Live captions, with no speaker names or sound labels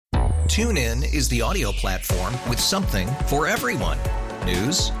TuneIn is the audio platform with something for everyone.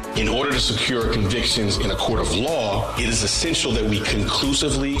 News. In order to secure convictions in a court of law, it is essential that we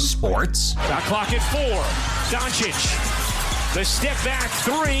conclusively. Sports. Shot clock at 4. Doncic. The step back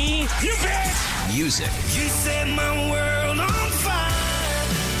 3. You bet. Music. You set my world on fire.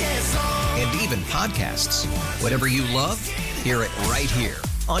 Yes, and even podcasts. Whatever you love, hear it right here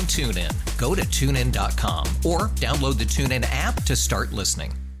on TuneIn. Go to TuneIn.com or download the TuneIn app to start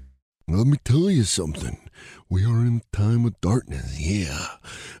listening. Let me tell you something. We are in a time of darkness, yeah.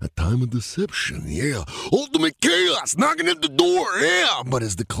 A time of deception, yeah. Ultimate chaos knocking at the door, yeah. But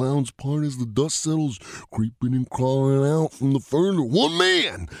as the clouds part, as the dust settles, creeping and crawling out from the furnace, one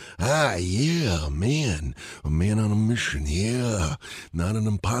man. Yeah, a man. A man on a mission, yeah. Not an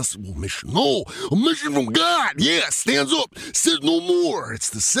impossible mission. No, a mission from God, yeah. Stands up, says no more.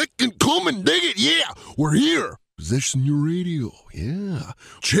 It's the second coming, dig it, yeah. We're here. Possessing your radio, yeah.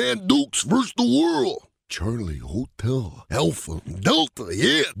 Chad Dukes versus the world. Charlie, Hotel, Alpha, Delta,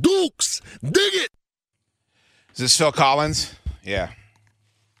 yeah, Dukes, dig it. Is this Phil Collins? Yeah.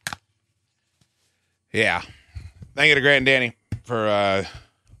 Yeah. Thank you to Grant and Danny for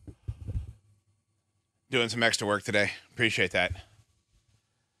doing some extra work today. Appreciate that.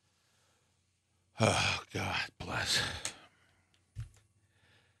 Oh, God bless.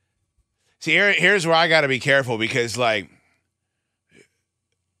 See, here's where I got to be careful because, like,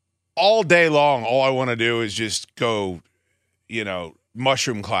 all day long, all I want to do is just go,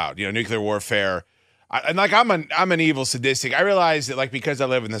 mushroom cloud, nuclear warfare. I'm an evil sadistic. I realize that, like, because I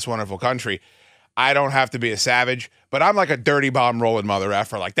live in this wonderful country, I don't have to be a savage, but I'm like a dirty bomb rolling mother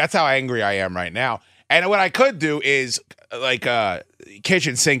effer. Like, that's how angry I am right now. And what I could do is, like,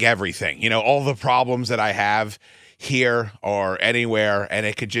 kitchen sink everything, all the problems that I have here or anywhere, and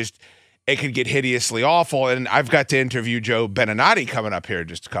it could get hideously awful. And I've got to interview Joe Beninati coming up here in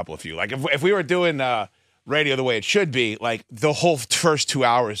just a couple of few. Like, if we were doing radio the way it should be, like, the whole first 2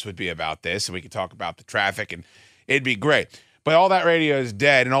 hours would be about this, and we could talk about the traffic, and it'd be great. But all that radio is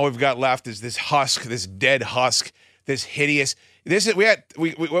dead, and all we've got left is this husk, this dead husk, this hideous.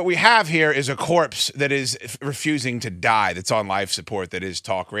 What we have here is a corpse that is refusing to die, that's on life support, that is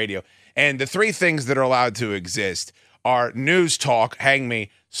talk radio. And the three things that are allowed to exist are news talk, hang me,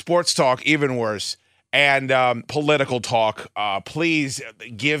 sports talk, even worse, and political talk. Please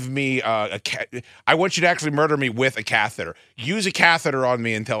give me I want you to actually murder me with a catheter. Use a catheter on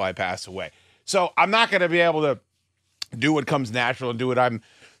me until I pass away. So I'm not going to be able to do what comes natural and do what I'm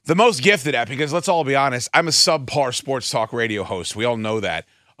the most gifted at, because let's all be honest, I'm a subpar sports talk radio host. We all know that.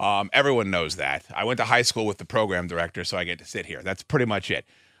 Everyone knows that. I went to high school with the program director, so I get to sit here. That's pretty much it.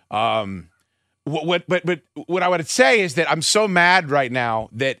 What I would say is that I'm so mad right now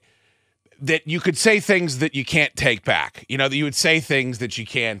that you could say things that you can't take back. That you would say things that you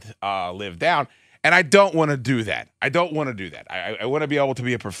can't live down. And I don't want to do that. I want to be able to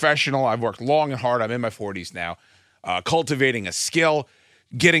be a professional. I've worked long and hard. I'm in my 40s now, cultivating a skill,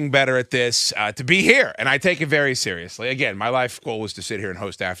 getting better at this, to be here. And I take it very seriously. Again, my life goal was to sit here and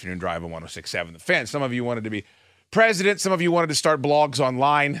host Afternoon Drive on 106.7 The Fan. Some of you wanted to be president. Some of you wanted to start blogs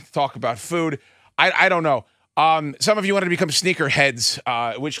online, talk about food. I don't know. Some of you wanted to become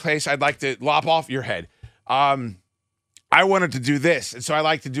sneakerheads, in which case I'd like to lop off your head. I wanted to do this, and so I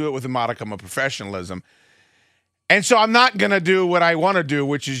like to do it with a modicum of professionalism. And so I'm not going to do what I want to do,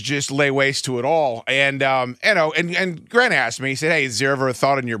 which is just lay waste to it all. And, and Grant asked me, he said, hey, is there ever a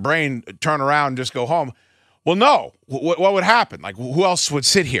thought in your brain, turn around and just go home? Well, no. What would happen? Like, who else would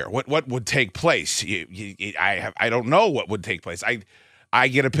sit here? What would take place? I don't know what would take place. I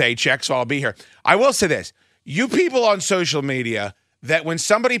get a paycheck, so I'll be here. I will say this. You people on social media, that when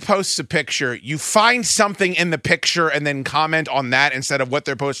somebody posts a picture, you find something in the picture and then comment on that instead of what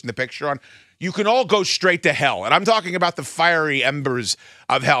they're posting the picture on, you can all go straight to hell. And I'm talking about the fiery embers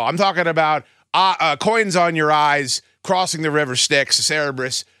of hell. I'm talking about coins on your eyes, crossing the river Styx,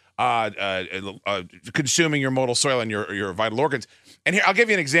 Cerberus, consuming your mortal soil and your vital organs. And here, I'll give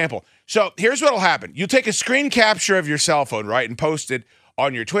you an example. So here's what will happen. You take a screen capture of your cell phone, right, and post it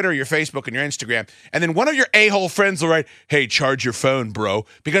on your Twitter, your Facebook, and your Instagram. And then one of your a-hole friends will write, hey, charge your phone, bro.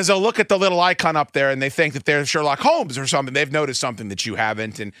 Because they'll look at the little icon up there and they think that they're Sherlock Holmes or something. They've noticed something that you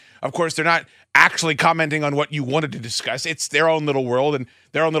haven't. And, of course, they're not actually commenting on what you wanted to discuss. It's their own little world and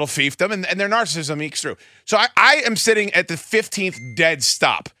their own little fiefdom, and their narcissism ekes through. So I am sitting at the 15th dead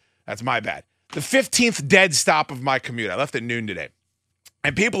stop. That's my bad. The 15th dead stop of my commute. I left at noon today.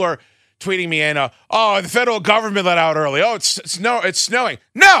 And people are tweeting me in, the federal government let out early. Oh, it's snowing.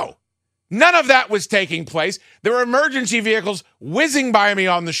 No! None of that was taking place. There were emergency vehicles whizzing by me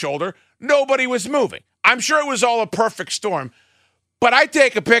on the shoulder. Nobody was moving. I'm sure it was all a perfect storm. But I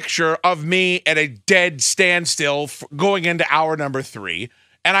take a picture of me at a dead standstill going into hour number 3,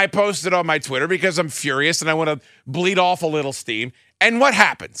 and I post it on my Twitter because I'm furious and I want to bleed off a little steam. And what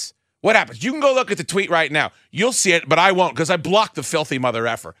happens? What happens? You can go look at the tweet right now. You'll see it, but I won't because I blocked the filthy mother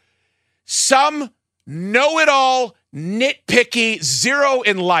effer. Some know-it-all, nitpicky, zero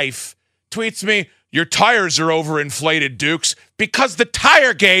in life tweets me, your tires are overinflated, Dukes, because the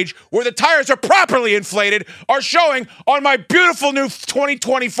tire gauge, where the tires are properly inflated, are showing on my beautiful new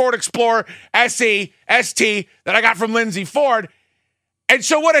 2020 Ford Explorer SE, ST that I got from Lindsay Ford. And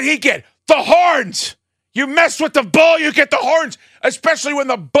so what did he get? The horns. You mess with the bull, you get the horns, especially when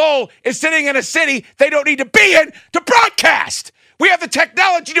the bull is sitting in a city they don't need to be in to broadcast. We have the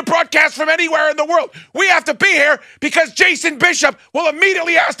technology to broadcast from anywhere in the world. We have to be here because Jason Bishop will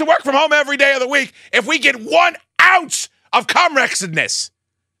immediately ask to work from home every day of the week if we get 1 ounce of Comrexedness.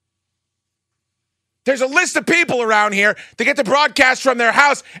 There's a list of people around here that get to broadcast from their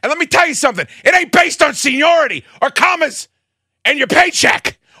house. And let me tell you something. It ain't based on seniority or commas and your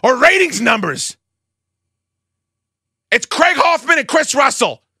paycheck or ratings numbers. It's Craig Hoffman and Chris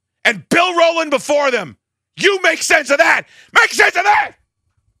Russell and Bill Rowland before them. You make sense of that. Make sense of that.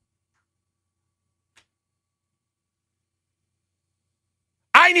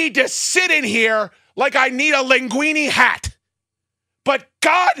 I need to sit in here like I need a linguini hat. But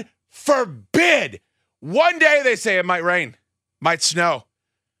God forbid, one day they say it might rain, might snow.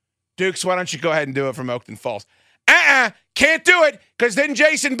 Dukes, why don't you go ahead and do it from Oakton Falls? Can't do it because then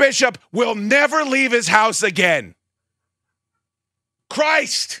Jason Bishop will never leave his house again.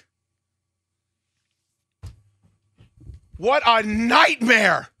 Christ. What a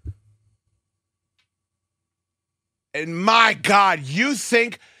nightmare. And my God, you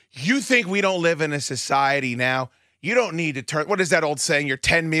think we don't live in a society now? You don't need to turn, what is that old saying? You're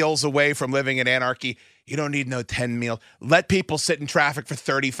 10 meals away from living in anarchy. You don't need no 10 meals. Let people sit in traffic for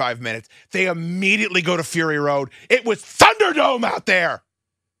 35 minutes. They immediately go to Fury Road. It was Thunderdome out there.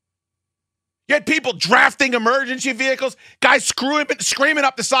 You had people drafting emergency vehicles, guys screaming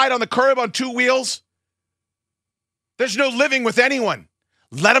up the side on the curb on 2 wheels. There's no living with anyone.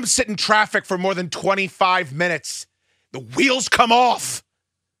 Let them sit in traffic for more than 25 minutes. The wheels come off.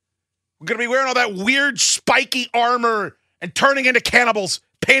 We're going to be wearing all that weird spiky armor and turning into cannibals,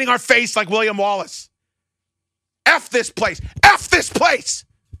 painting our face like William Wallace. F this place. F this place.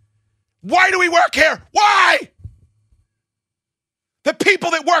 Why do we work here? Why? The people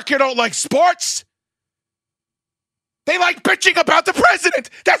that work here don't like sports. They like bitching about the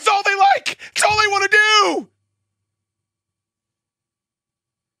president. That's all they like. That's all they want to do.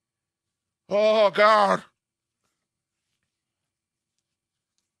 Oh, God.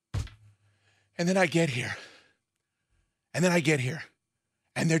 And then I get here. And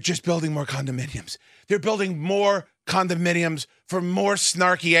they're just building more condominiums. They're building more condominiums for more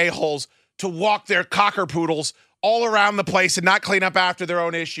snarky a-holes to walk their cockerpoodles all around the place and not clean up after their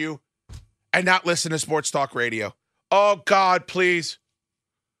own issue and not listen to sports talk radio. Oh, God, please.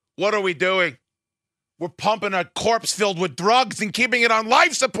 What are we doing? We're pumping a corpse filled with drugs and keeping it on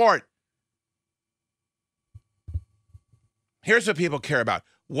life support. Here's what people care about.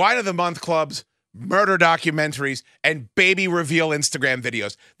 Wine of the Month clubs, murder documentaries, and baby reveal Instagram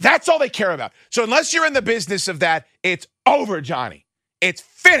videos. That's all they care about. So unless you're in the business of that, it's over, Johnny. It's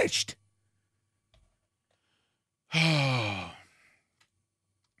finished. I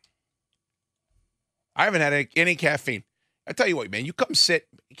haven't had any caffeine. I tell you what, man, you come sit.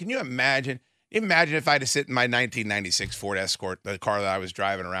 Can you imagine? Imagine if I had to sit in my 1996 Ford Escort, the car that I was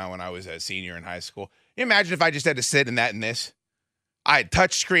driving around when I was a senior in high school. Imagine if I just had to sit in that and this. I had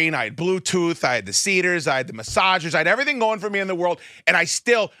touchscreen, I had Bluetooth, I had the seaters, I had the massagers, I had everything going for me in the world, and I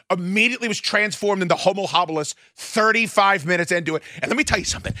still immediately was transformed into Homo habilis 35 minutes into it. And let me tell you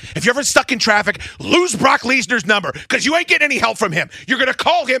something. If you're ever stuck in traffic, lose Brock Lesnar's number, because you ain't getting any help from him. You're going to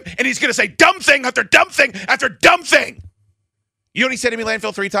call him, and he's going to say dumb thing after dumb thing after dumb thing. You know what he said to me,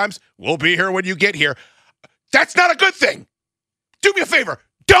 Landfill, 3 times? We'll be here when you get here. That's not a good thing. Do me a favor.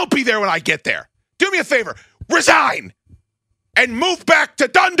 Don't be there when I get there. Do me a favor. Resign. And move back to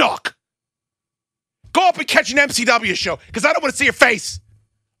Dundalk. Go up and catch an MCW show, because I don't want to see your face.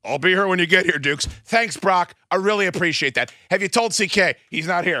 I'll be here when you get here, Dukes. Thanks, Brock. I really appreciate that. Have you told CK? He's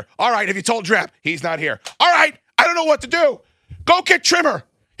not here. All right. Have you told Drep? He's not here. All right. I don't know what to do. Go get Trimmer.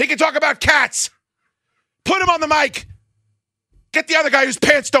 He can talk about cats. Put him on the mic. Get the other guy whose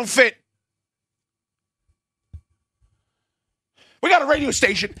pants don't fit. We got a radio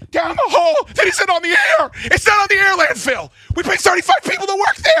station down the hall that isn't on the air. It's not on the air, Landfill. We pay 35 people to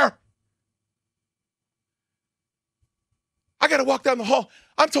work there. I got to walk down the hall.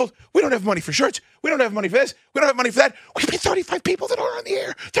 I'm told we don't have money for shirts. We don't have money for this. We don't have money for that. We pay 35 people that are on the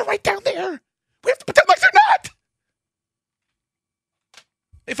air. They're right down there. We have to pretend like they're not.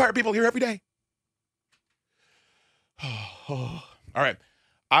 They fire people here every day. All right.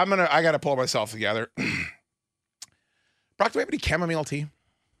 I got to pull myself together. Brock, do we have any chamomile tea?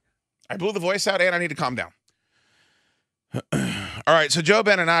 I blew the voice out and I need to calm down. All right, so Joe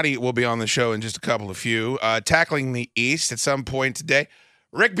Beninati will be on the show in just a couple of few. Tackling the East at some point today.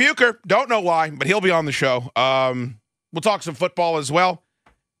 Rick Bucher, don't know why, but he'll be on the show. We'll talk some football as well.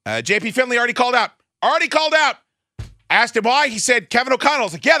 JP Finley already called out. I asked him why. He said Kevin O'Connell. I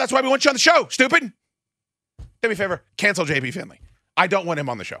was like, yeah, that's why we want you on the show, stupid. Do me a favor, cancel JP Finley. I don't want him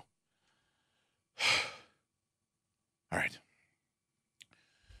on the show. All right.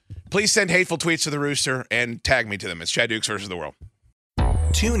 Please send hateful tweets to the Rooster and tag me to them. It's Chad Dukes versus the world.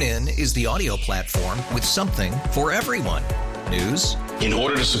 TuneIn is the audio platform with something for everyone. News. In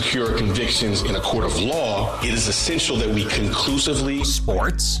order to secure convictions in a court of law, it is essential that we conclusively.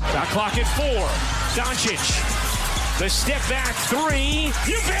 Sports. Shot clock at 4. Doncic. The step back 3.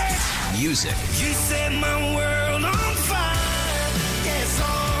 You bet. Music. You set my world on fire. Yes,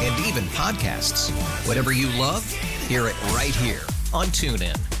 And even podcasts. Whatever you love, hear it right here on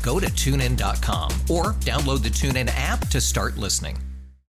TuneIn. Go to TuneIn.com or download the TuneIn app to start listening.